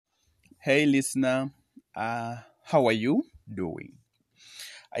Hey, listener, how are you doing?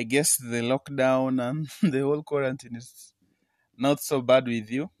 I guess the lockdown and the whole quarantine is not so bad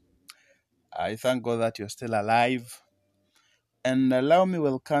with you. I thank God that you're still alive. And allow me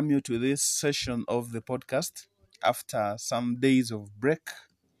welcome you to this session of the podcast after some days of break.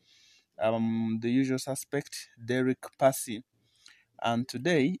 The usual suspect, Derek Passy. And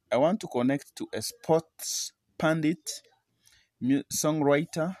today, I want to connect to a sports pundit,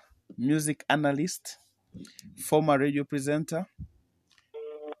 songwriter, music analyst, former radio presenter,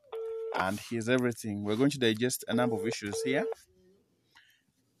 and here's everything. We're going to digest a number of issues here.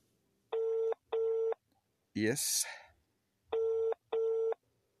 Yes.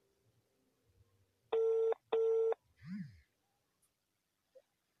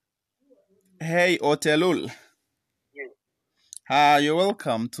 Hey, Otelul. Yes. Hi, you're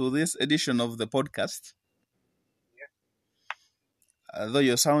welcome to this edition of the podcast. Though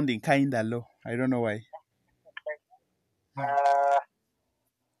you're sounding kind of low. I don't know why. I've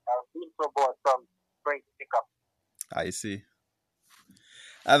been so bored, so I'm trying to pick up. I see.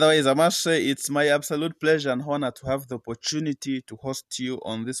 Otherwise, I must say it's my absolute pleasure and honor to have the opportunity to host you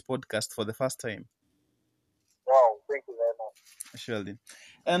on this podcast for the first time. Wow, thank you very much. Surely.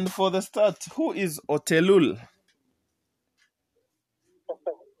 And for the start, who is Otelul?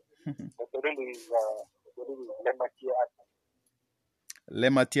 The really is Lematia.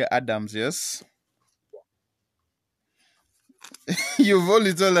 Lematia Adams, yes? You've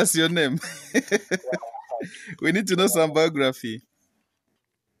only told us your name. We need to know some biography.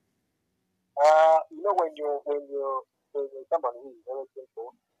 When someone who is very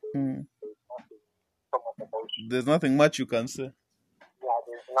simple, there's nothing so much about you. There's nothing much you can say. Yeah,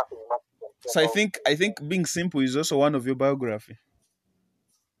 there's nothing much you can say So about I think being simple is also one of your biography.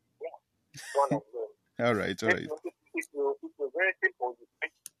 one of them. All right. If you're very simple, you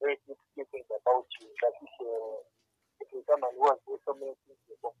speak very few things about you. But if you're someone who has so many things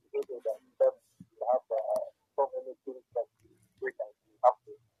to complicated and then you have so many things that you have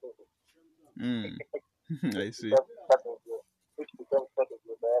to think. I see. Which becomes part of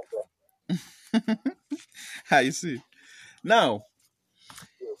your biography. I see. Now,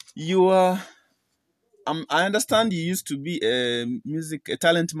 you are. I understand you used to be a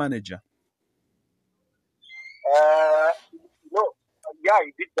talent manager. Yeah,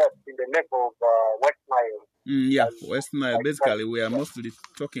 I did that in the level of West Nile. Yeah, West Nile. Basically, we are mostly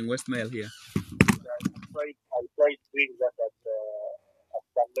talking West Nile here. I tried doing that at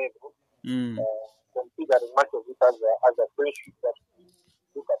some level, considering much of it as a friendship, that you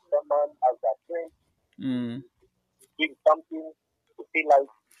look at someone as a friend, doing something, you feel like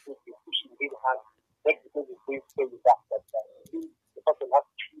you should be pushing his hand, not because he's doing things that the person has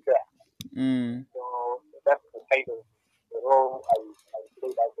to be there. So that's the kind of the role I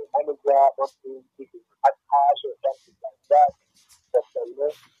played as a manager, not doing things at harsh or something like that. But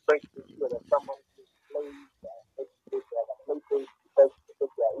trying to ensure that someone who plays, makes it to other places, because to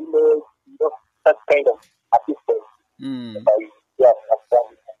take their image, that kind of assistance. I've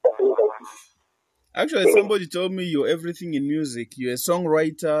done Actually, somebody told me you're everything in music. You're a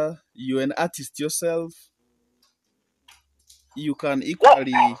songwriter, you're an artist yourself. You can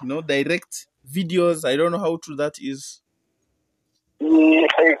equally, direct videos. I don't know how true that is.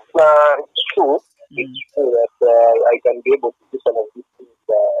 It's true. It's true that I can be able to do some of these things.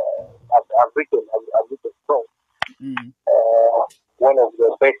 I've written songs. One of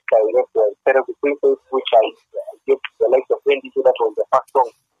the best I wrote was Terrible Princess, which I gave the likes of Wendy, so that was the first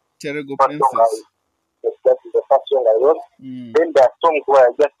song. Terrible Princess. That is the first song I wrote. Then there are songs where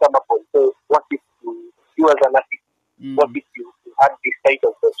I just come up and say, what if you as an artist, what if you had this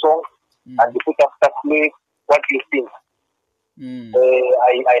title of the song, and you put up that lyrics, what do you think?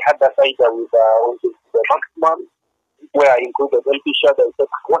 I had that idea with the Maximum, where I included LP Shad. I said,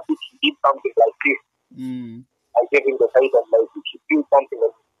 what if he did something like this? I gave him the title, like, if you do something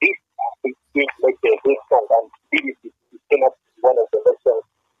like this, it's going to make a great song, and it came up one of the best songs.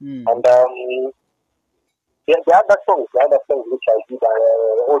 And the other songs which I did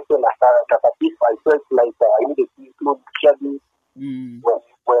also Nakatif, I felt like I needed to include Shadi.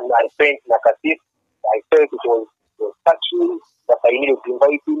 When I paint Nakatif, I felt it was touching, but I needed to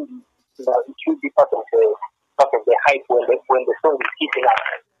invite him. It should be part of the hype when the song is kicking up.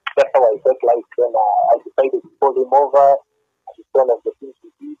 That's how I felt like when I decided to call him over. It's one of the things we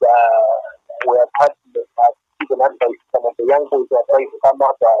did. We have had even advice some of the young boys who are trying to come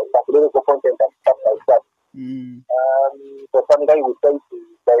up with lyrical content and stuff like that. So some guy will try to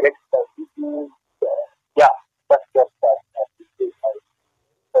direct the videos. That's just that.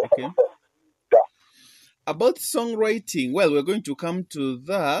 Okay. About songwriting, well, we're going to come to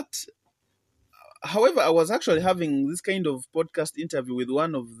that. However, I was actually having this kind of podcast interview with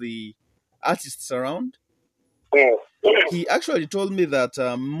one of the artists around. He actually told me that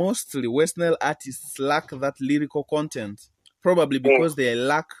mostly West Nile artists lack that lyrical content, probably because they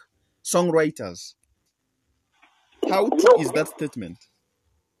lack songwriters. How true is that statement?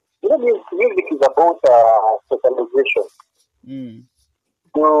 Music is about socialization.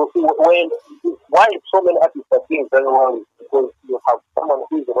 Why so many artists are doing very well is because you have someone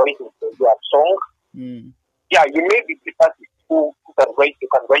who is writing their song. Yeah, you may be the artist who can write, you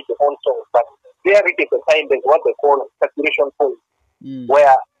can write your own songs, but there it is a time there's what they call saturation point,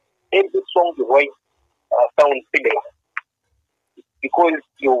 where every song you write sounds similar. Because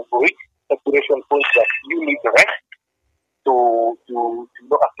you reach saturation point that you need rest to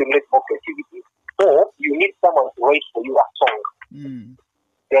accumulate more creativity, or you need someone to write for you a song.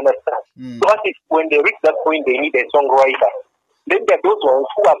 You understand? So at least when they reach that point, they need a songwriter. Then there are those ones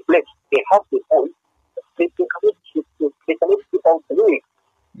who are blessed. They have the voice. They cannot keep on the lyrics.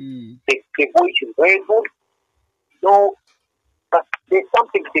 The voice is very good. No, but there's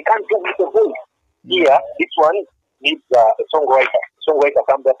something they can't do with the voice. Here, this one needs a songwriter. Songwriter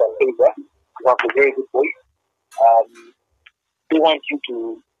comes up and says, you have a very good voice. They want you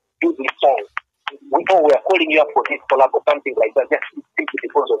to do this song. We know we are calling you up for this collab or something like that, just simply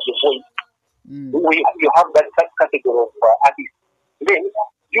because of your voice. You have that category of artists. Then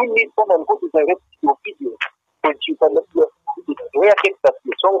you need someone who to direct your video. So you can it's a rare case that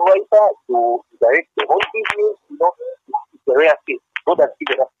the songwriter to direct the whole video, it's a rare case. So that's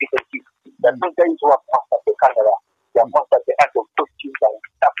even a different case. That sometimes you have mastered the camera, you have mastered the art of costumes and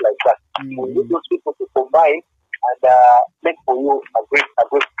stuff like that. You need those people to combine and make for you a great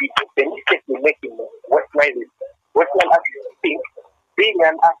video. The mistake we make in Western artists think being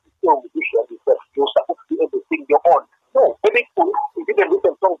an artist or musician is that you're supposed to be able to sing your own. No, very cool. We didn't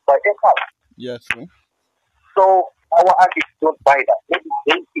written songs by Eckhart. Yes. So our artists don't buy that. Maybe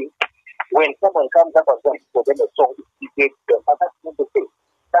they think when someone comes up and writes for them a song, it's great, but that's not the thing.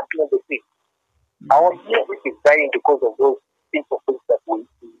 That's not the thing. Our music is dying because of those simple things that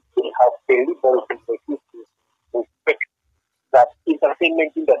we have deliberately respect that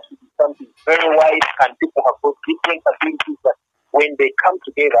entertainment industry is something very wide and people have got different abilities that when they come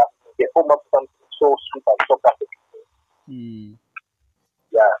together, they form up something so sweet and so perfect.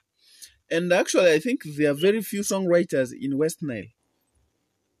 Yeah. And actually, I think there are very few songwriters in West Nile.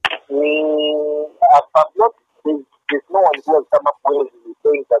 I've not, there's no one who has come up with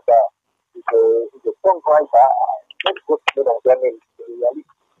saying that is a songwriter. Let's go to their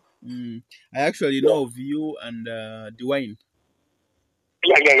names. I actually know of you and Dwayne.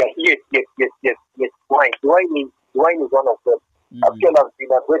 Yeah. Yes. Dwayne is one of them. Actually, I've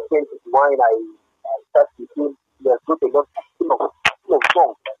been a great friend with Dwayne. I started with him. He has got a lot full of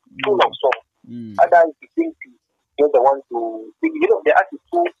songs. And I think you're the one to sing. The artist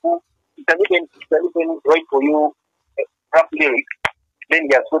who can even write for you rap lyrics. Then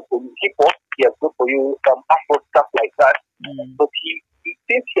he has got for you hip hop. He has got for you some Afro stuff like that. But he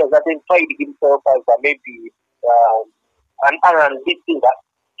since he has identified himself as maybe an R&B singer,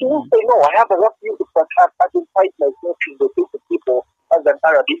 he will say, no, I have a rap music, but I've identified myself in the face of people as an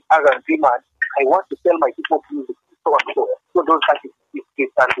R&B man. I want to tell my people music, so and so. So those artists,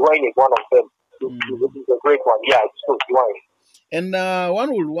 and Dwayne is one of them. He's a great one. Yeah, it's so Dwayne. And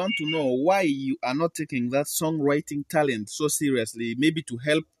one would want to know why you are not taking that songwriting talent so seriously, maybe to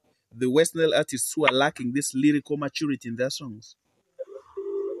help the West Nile artists who are lacking this lyrical maturity in their songs.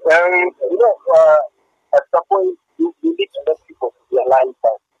 At some point, you need to let people realize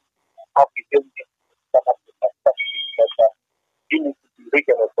that how to do this, that you need to be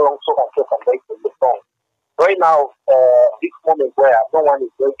written a song, so and so can write the song. Right now, this moment where no one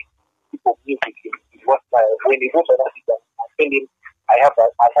is writing people music in what when you go to an artist and tell him, I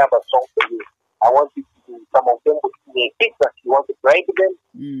have a song for you. I want you to do some of them may think that you want to write them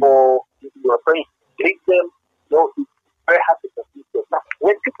or you are trying to treat them. It's very hard to compete them. Now,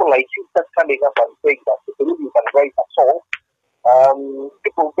 when people like you start coming up and saying that you believe you can write a song,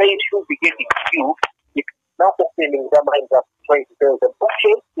 people very soon be getting you. It's now opening their minds up, trying to tell them,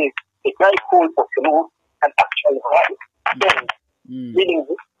 okay, there's a guy called Ocelot and actually write. Then, meaning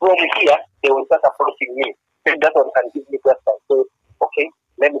from here, they will start approaching me. Then that one can give me that and say, okay,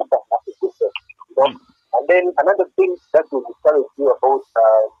 let me start asking questions. And then another thing that will discourage you about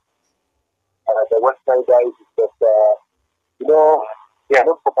the West Nile guys is that, they are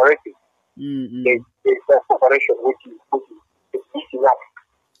not cooperating. There's a cooperation which is missing up.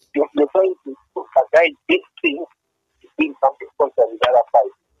 You're trying to guide this thing to bring something contrary to the other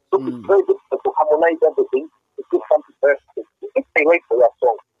side. So it's very difficult to harmonize everything to do something very specific. If they write for your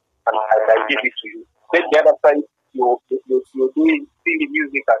song, and I give it to you. Then the other side, you're doing silly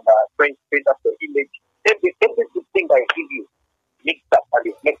music and trying to paint up the image. Everything I give you mixed up and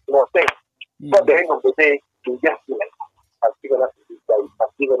it makes no sense. So at the end of the day, you just feel like, I've given up to this guy,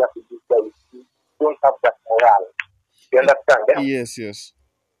 I've given up to this guy. You don't have that morale. You understand? Yes. Yes,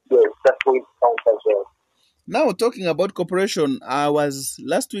 that's what it counts as well. Now, talking about cooperation, I was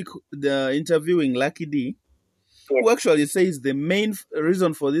last week interviewing Lucky D, who actually says the main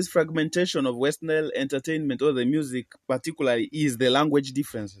reason for this fragmentation of Western entertainment or the music particularly is the language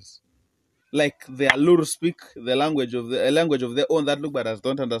differences. Like the Alur speak the language of their own that Lugbaras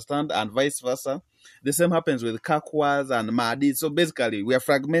don't understand, and vice versa. The same happens with Kakwas and Mahdi. So basically, we are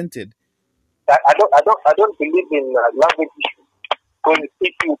fragmented. I don't believe in language issues.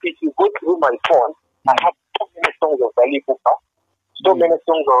 Because if you go through my phone, I have so many songs of Ali Puka, so many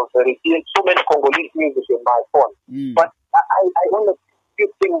songs of Reggae, so many Congolese music in my phone. But I only few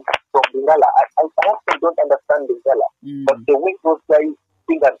things from Lingala. I often don't understand Lingala. But the way those guys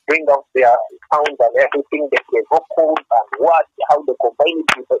sing and bring out their sounds and everything, their vocals and how they combine it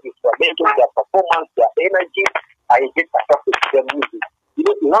with the instrumental, their performance, their energy, I get attracted to their music. You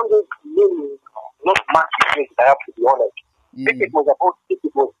know, language means not much difference, I have to be honest. If it was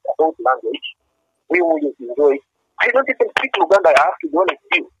about language, we would enjoy it. I don't even speak Uganda, I have to be honest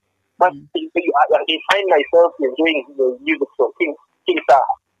with you. But I find myself enjoying the music from King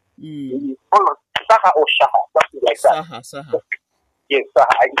Saha. Saha or Shaha, something like that. Saha. Yes, Saha.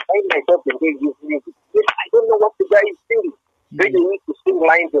 I find myself enjoying this music. Yes, I don't know what the guy is singing. Radio used to sing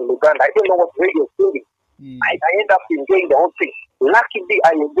lines in Uganda. I don't know what radio is singing. I end up enjoying the whole thing. Lucky B,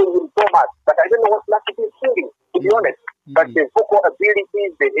 I enjoy him so much, but I don't know what Lucky B is singing, to be honest. But the vocal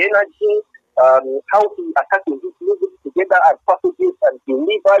abilities, the energy, how he attaches this music together and passages and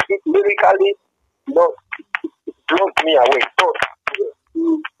delivers it lyrically, you know, it blows me away. So,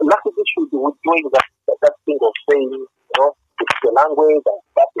 Lucky B should be doing that thing of saying, you know, it's the language and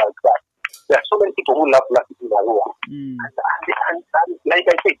stuff like that. There are so many people who love Lucky B Narua. And like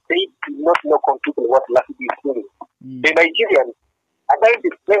I said, they do not know completely what Lucky B is doing. The Nigerians, I find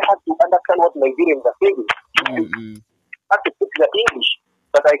it's very hard to understand what Nigerians are saying. You have to speak the English.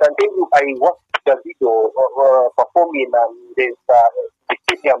 But I can tell you, I watched the video performing this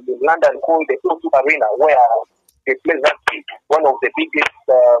stadium in London called the O2 Arena, where they play that one of the biggest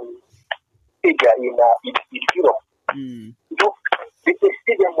stadiums in Europe. You know, the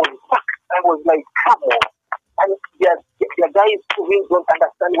stadium was packed. I was like, come on. And the guys who really don't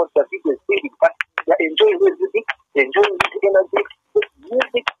understand what the video is saying, but they're enjoying the music, they're enjoying this energy.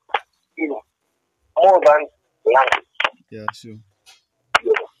 Music is more than language. Yeah, sure.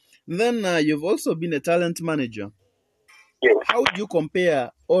 Then you've also been a talent manager. Yes. How would you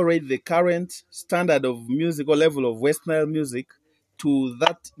compare already the current standard of music or level of Western music to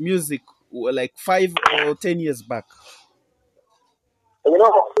that music like 5 or 10 years back? You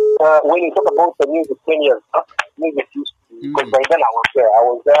know, when you talk about the music 10 years back, music used to, because by then I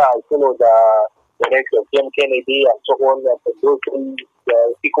was there, I followed the likes of Jim Kennedy and so on, the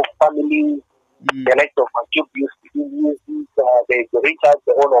Pico family, the likes of Matthew used to do music, the Richard,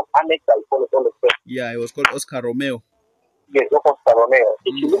 the owner of Annex, I followed all of them. Yeah, it was called Oscar Romeo. Yes, Oscar Romeo.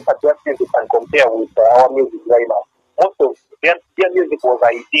 If you look at their music and compare with our music right now, most of their music was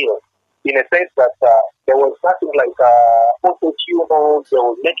ideal in a sense that there was nothing like auto-tune or they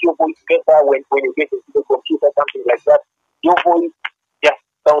will make your voice better when you get into the computer, something like that. Your voice just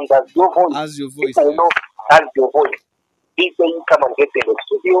sounds as your voice. As your voice. People know as your voice. DJ come and get in the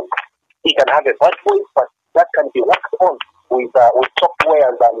studio, he can have a bad voice, but that can be worked on with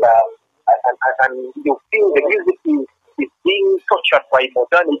softwares and you feel the music is being tortured by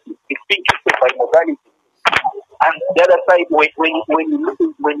modernity. It's being treated by modernity. And the other side, when you listen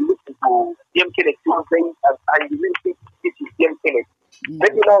to Jim Kennedy and you really think this is Jim Kennedy,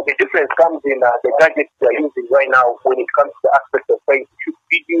 then you know the difference comes in the gadgets they're using right now when it comes to the aspect of trying to shoot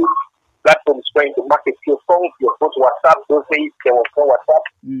videos, platforms trying to market your songs, your go to WhatsApp. Those days there was no WhatsApp.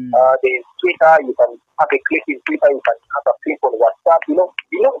 There's Twitter. You can have a clip in Twitter. You can have a clip on WhatsApp. You know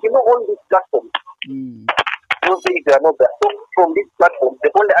all these platforms. Those days they are not there. So from these platforms,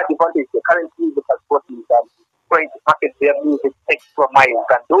 the only advantage the current music has got is trying to market their music extra miles.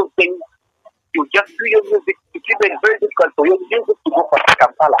 And those things, you just do your music. It's even very difficult for your music to go for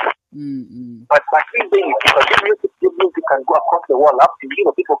Kampala. But these days, because your music can go across the world up to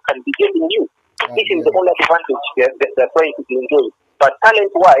people can be getting you. This is the only advantage they're trying to enjoy. But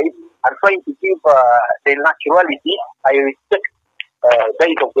talent-wise, I'm trying to give the naturality. I respect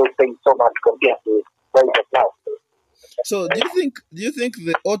guys of those things so much compared to guys of now. So do you think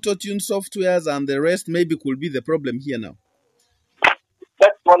the auto-tune softwares and the rest maybe could be the problem here now?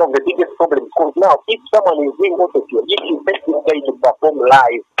 That's one of the biggest problems. Because now, if someone is doing autotune, if you make this guy to perform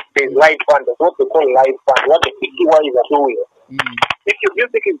live, there's live band, that's what they call live band, what the PTYs are doing. If your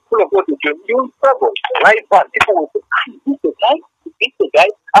music is full of autotune, you will struggle. Live band, people will say, is this the guy? Is this the guy?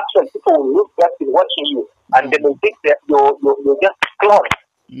 Actually, people will look back in watching you, and they will think that you're just clone.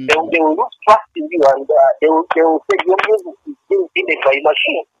 They will lose trust in you, and they will say your music is being made by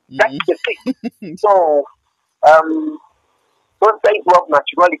machine. That's the thing. So, those guys who have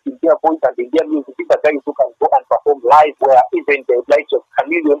naturality in their voice and in their music, these are guys who can go and perform live where even the likes of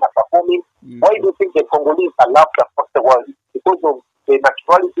Chameleon are performing. Why do you think the Congolese are loved across the world? Because of the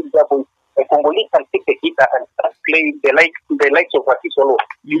naturality in their voice. The Congolese can take the guitar and start playing the likes of Wakisolo.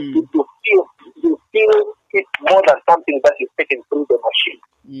 You feel it's more than something that is taken through the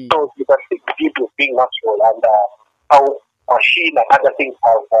machine. So you can see people being natural and how machine and other things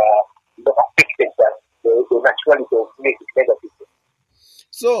have affected that. The naturality of music negative.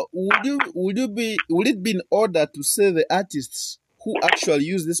 So would it be in order to say the artists who actually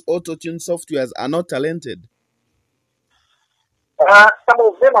use this auto-tune softwares are not talented? Some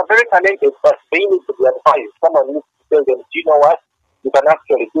of them are very talented, but they need to be advised. Someone needs to tell them, do you know what? You can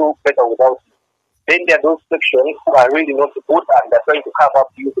actually do better without it. Then there are those sections who are really not good and they're trying to cover up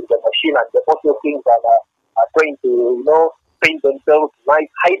using the machine and the auto things and are trying to, paint themselves nice,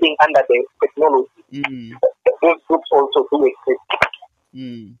 hiding under the technology. Those groups also do exist.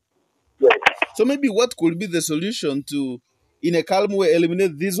 Yes. So maybe what could be the solution to, in a calm way,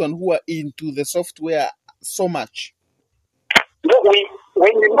 eliminate these one who are into the software so much?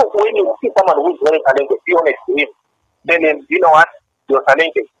 When you see someone who is very talented, be honest with him. Tell him, you know what, you're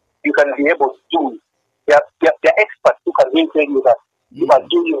talented. You can be able to do it. There are experts who can really tell you that you are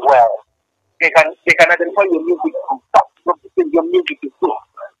doing well. They can identify your music from top. Your music is good.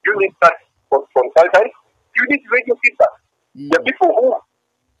 You need that consultants. You need radio feedback. The people who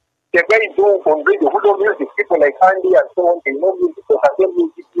the guys do on radio who know music, people like Andy and so on, they know music, they can tell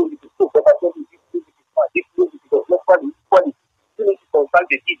music is good, they can tell music is bad, this music is not quality. You need to consult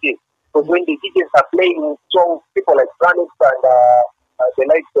the DJs. Because when the DJs are playing songs, people like Franix and the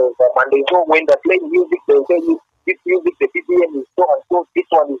likes of Mandezo, when they're playing music, they'll tell you this music, the BPM is so and so, this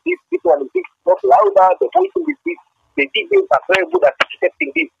one is this one is this, not louder, the voicing is this. The DJs are very good at accepting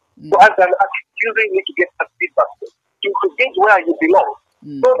this. So as an artist, you really need to get that feedback to gauge where you belong.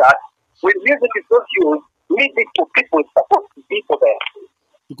 So that when music is not used, leave it for people it's supposed to be for them.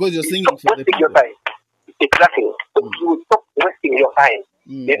 Because you're singing for the people. Your time. Exactly. So you will stop wasting your time.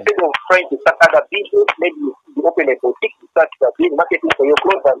 Instead of trying to start other business, maybe you open a boutique, you start doing marketing for your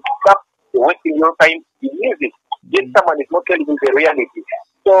clothes and stuff, you're wasting your time in music. Yet someone is not telling you the reality.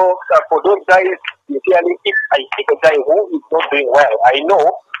 So for those guys, sincerely, if I see a guy who is not doing well, I know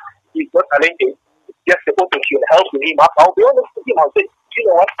he's not talented, it's just the potential helping him up. I'll be honest with him, I'll say, you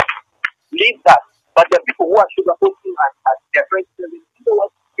know what, leave that. But there are people who are sugarcoating and they're trying to tell you, you know what,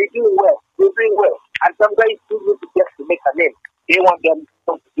 they're doing well. And some guys do need to just to make a name. They want them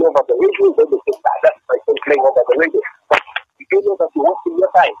to play over the radio, then they say, that's my son playing over the radio. But you don't know that you're wasting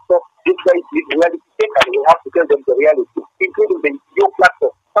your time. So these guys need reality check and you have to tell them the reality, including the new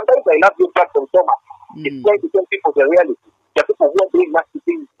platform. Sometimes I love new platform so much. It's trying to tell people the reality. There are people who are doing nasty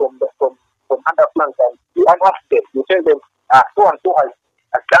things from underflanks and you unask them. You tell them, so and so has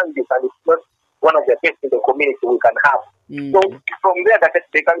done this and it's not one of the best in the community we can have. So from there that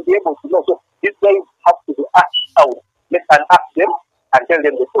they can be able to know. So these guys have to be asked out. Let's ask them and tell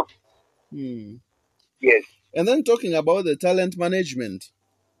them the truth. Yes. And then talking about the talent management.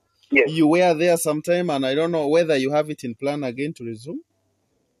 Yes. You were there sometime and I don't know whether you have it in plan again to resume.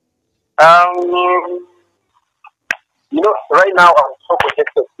 Right now I'm so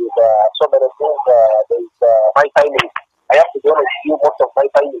connected with so many things. There's my time is, I have to be honest with you, most of my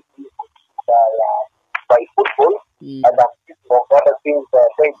time is by football, and I'm thinking of other things,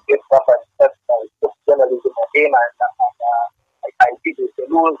 trying to get back and start my journalism again, and I did the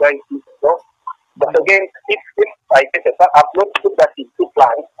rules, But again, if I get I've not put that into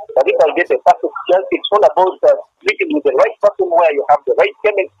plans, but if I get a perfect chance, it's all about meeting with the right person where you have the right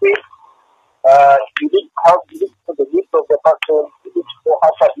chemistry. You need to know the needs of the person, you need to know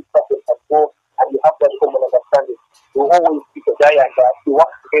how far this person can go, and you have that common understanding. You always pick a guy and you work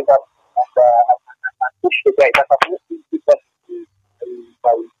together and push the guy. That's a mostly that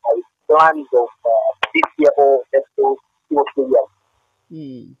my plans of this year or next 2 or 3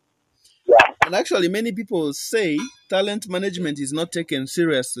 years. Yeah. And actually, many people say talent management is not taken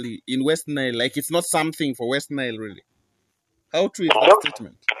seriously in West Nile. Like, it's not something for West Nile, really. How true is that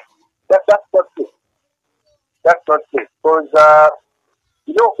statement? That's not true. That's not true. Because,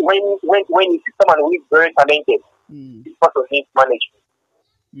 when you see someone who is very talented, this person needs management.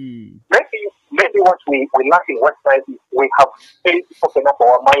 Maybe what we lack in Western is we have very open up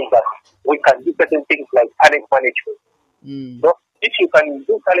our mind that we can do certain things like talent management. So if you can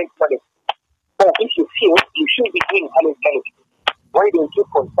do talent management, or if you feel you should be doing talent management, why don't you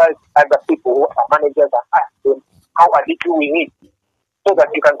consult other people who are managers and ask them how are they doing it? So that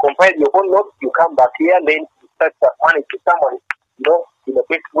you can compile your own notes, you come back here, then you start managing someone, in the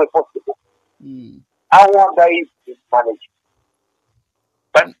best way possible. Our guys is managed.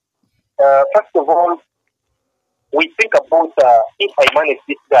 But first of all, we think about if I manage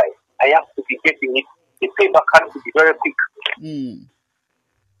this guy, I have to be getting it. The payback has to be very quick.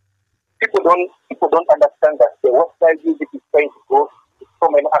 People don't understand that the website music is trying to go to so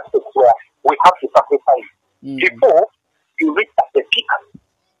many aspects where we have to sacrifice. Before you reach at the peak,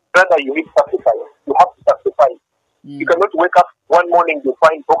 rather you reach sacrifice, you have to sacrifice. You cannot wake up one morning, you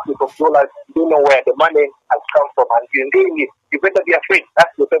find boxes of dollars, you don't know where the money has come from, and you're doing it. You better be afraid.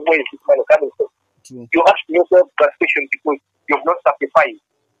 Ask yourself where is this money coming from. You ask yourself that question because you've not sacrificed.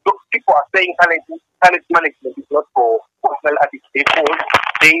 So people are saying talent management is not for personal artists because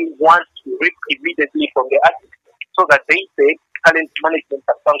they want to reap immediately from the artist. So that they say talent management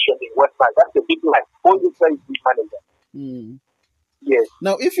can function in Western. That's a big lie. All you say is manager. Yes.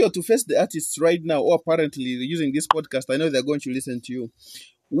 Now, if you're to face the artists right now, or apparently using this podcast, I know they're going to listen to you.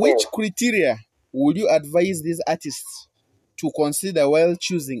 Which criteria would you advise these artists to consider while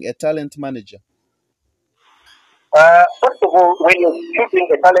choosing a talent manager? First of all, when you're choosing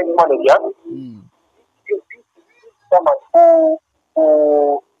a talent manager, you choose someone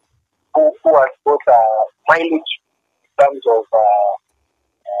who has got mileage in terms of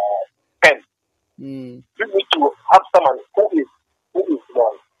pen. You need to have someone who is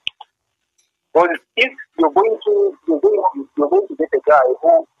known. But if you're going to get a guy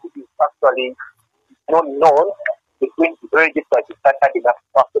who is actually not known, it's going to be very difficult to start adding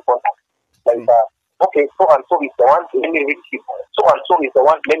up the contact. Like, okay, so and so is the one, let me reach you. So and so is the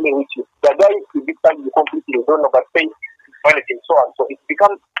one, let me reach you. The guy is this time you completely don't know, but say anything, so and so. It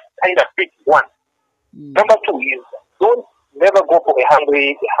becomes kind of tricky, one. Number two is don't never go for a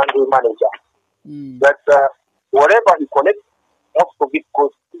hungry manager. That whatever he collects, most of it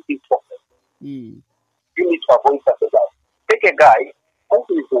goes to his pocket. You need to avoid such a guy. Take a guy who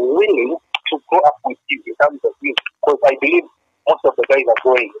is willing to grow up with you in terms of you, because I believe most of the guys are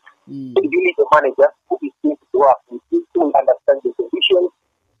growing. So you need a manager who is going to grow up with you, who will understand the conditions.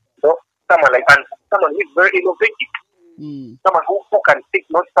 Someone who is very innovative. Someone who can think,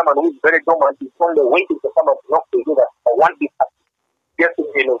 not someone who is very dormant, is only waiting for someone to knock to do that. I want this happen. He has to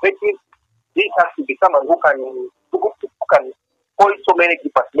be innovative. This has to be someone who can hold so many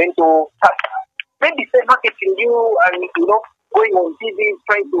departmental tasks. Maybe say marketing you and going on TV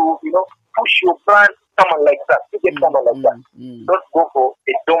trying to push your brand. Someone like that. You get someone like that. Don't go for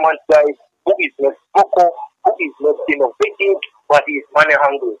a dormant guy who is not vocal, who is not innovative, but he is money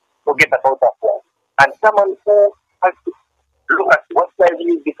hungry. Forget about that one. And someone who has to look at what side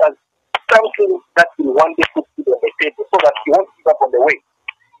is because something that will one day put you on the table so that you won't give up on the way.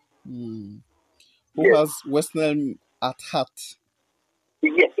 Who has Western at heart?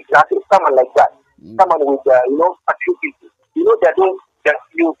 Yes, exactly. Someone like that. Someone with activities. They're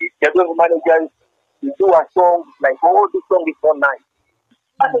doing managers. You do a song like, oh, this song is not nice.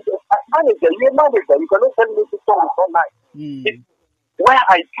 Manager, you're a manager. You cannot tell me this song is not nice. Why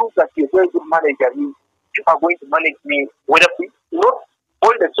I choose that you're a very good manager is you are going to manage me. Whether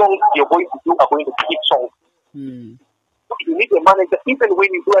all the songs you're going to do are going to be hit songs. You need a manager. Even when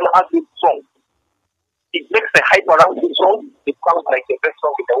you do an ugly song, it makes the hype around the song. It becomes like the best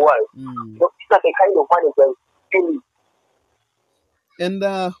song in the world. So these are the kind of managers you need. And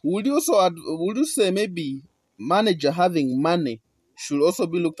would you say maybe manager having money should also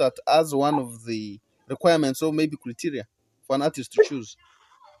be looked at as one of the requirements or maybe criteria for an artist to choose?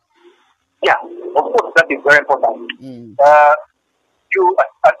 Yeah, of course, that is very important. You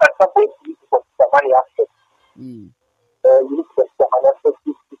at some point you need to consider money aspect. You need to consider money aspect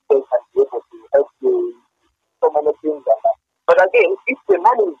to and be able to help you so many things like that. But again, if the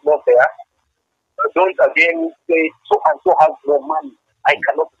money is not there, don't again say so and so has no money. I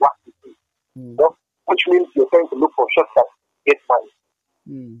cannot work with you. Which means you're trying to look for shortcuts to get money.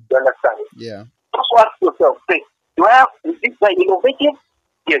 You understand it? Yeah. Also ask yourself, say, is this guy innovative?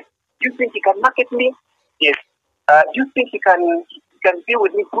 Yes. Do you think he can market me? Yes. Do you think he can deal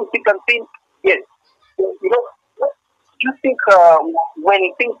with me through thick and thin? Yes. Do you think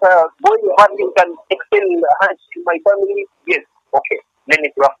when things are going badly, he can extend hands to my family? Yes. Okay. Let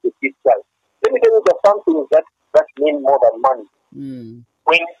me draft with this guy. Let me tell you that something that means more than money.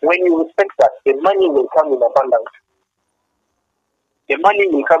 When you respect that, the money will come in abundance. the money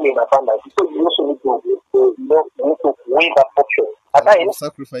will come in abundance. So you also need you need to weigh that option. At times,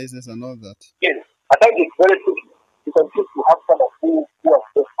 sacrifices and all that. yes, at times it's very tricky. You can choose to have someone who has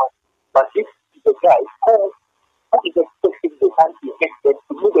this money. But if the guy who is expecting the hand to get them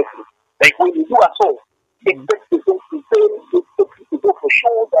immediately, like when you do a song, expect the thing to fail, expect it to go for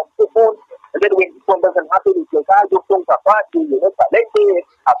shows and so on. And then when this one doesn't happen, it's like, your songs are bad, you're not talented,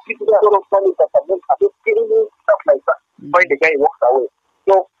 people a lot of money that are not killing you, stuff like that. Why the guy walks away.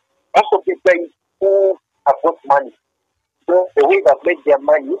 So most of these guys who have got money, so the way they've made their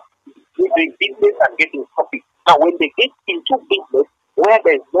money is doing business and getting profit. Now when they get into business where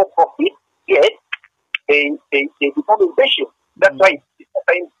there's no profit yet, they become impatient. That's why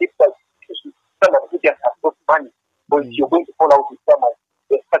sometimes people choose someone who just has got money. Because you're going to fall out with someone,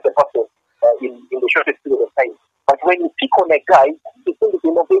 such a person in the shortest period of time. But when you pick on a guy, you think it's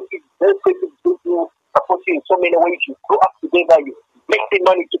innovative, very quickly to support you in so many ways. You grow up together, you make the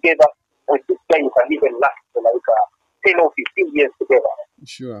money together. With this guy, you can even last for like 10 or 15 years together.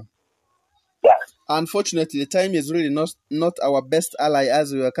 Sure. Yeah. Unfortunately, the time is really not our best ally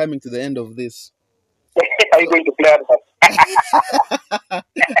as we are coming to the end of this. Are you going to play on that?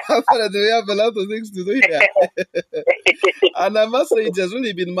 Apparently, we have a lot of things to do here. And I must say, it has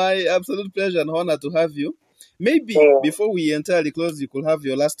really been my absolute pleasure and honor to have you. Maybe before we entirely close, you could have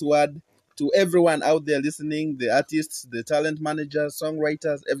your last word to everyone out there listening, the artists, the talent managers,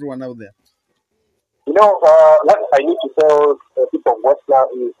 songwriters, everyone out there. You know, what I need to tell people what now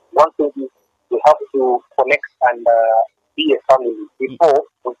is one thing is we have to connect and be a family before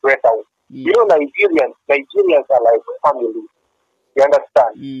we break out. You know, Nigerians are like family. You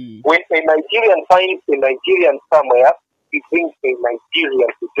understand? When a Nigerian finds a Nigerian somewhere, he brings a Nigerian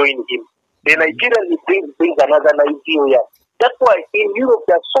to join him. The Nigerian brings another Nigerian. That's why in Europe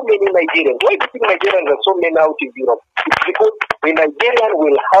there are so many Nigerians. Why do you think Nigerians are so many out in Europe? It's because the Nigerian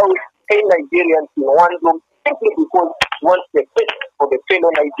will house 10 Nigerians in one room simply because he wants the best for the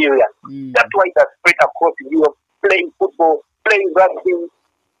fellow Nigerian. That's why they're spread across Europe, playing football, playing rugby,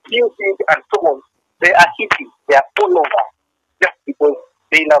 music, and so on. They are hitting. They are all over. Just because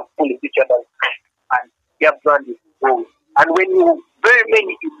they love pulling each other and their brand is growing. And when you very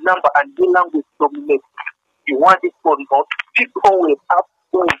many in number and the language dominates, you want it or not, people will have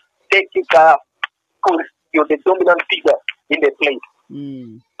to take it up because you're the dominant figure in the place.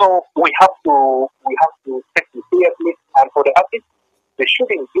 So we have to take it seriously. And for the artists, they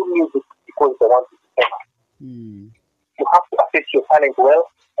shouldn't do music because they want to be famous. You have to assess your talent well,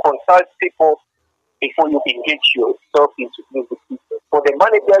 consult people before you engage yourself into music business. For the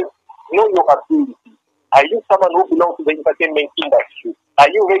managers, know your ability. Are you someone who belongs to the entertainment industry? Are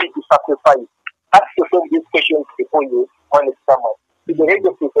you ready to sacrifice? Ask yourself these questions before you manage someone. To the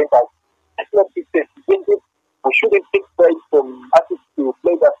radio presenters, that's not business. We shouldn't take pride from artists to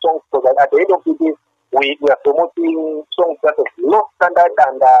play their songs because at the end of the day, we are promoting songs that are low standard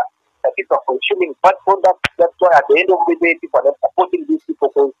and that people are consuming bad products. That's why at the end of the day, people are not supporting these people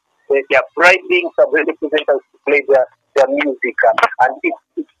because they are bribing some radio presenters to play their music, and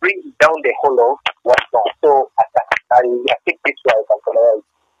it brings down the whole of what's on. So I think this way I can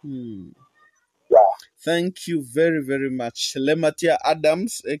colorize. Yeah. Thank you very, very much. Lematia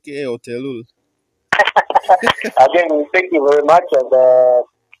Adams, aka Otelul. Again, thank you very much, and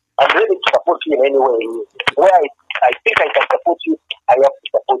I'm ready to support you in any way. Where I think I can support you, I have to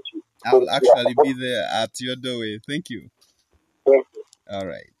support you. I'll actually be there at your doorway. Thank you. Thank you. All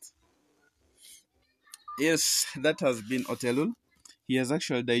right. Yes, that has been Otelul. He has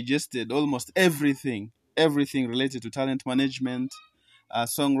actually digested almost everything related to talent management,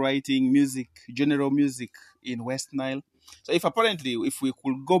 songwriting, music, general music in West Nile. So if we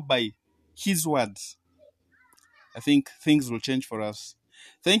could go by his words, I think things will change for us.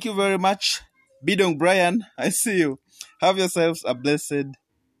 Thank you very much. Bidong Brian, I see you. Have yourselves a blessed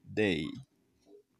day.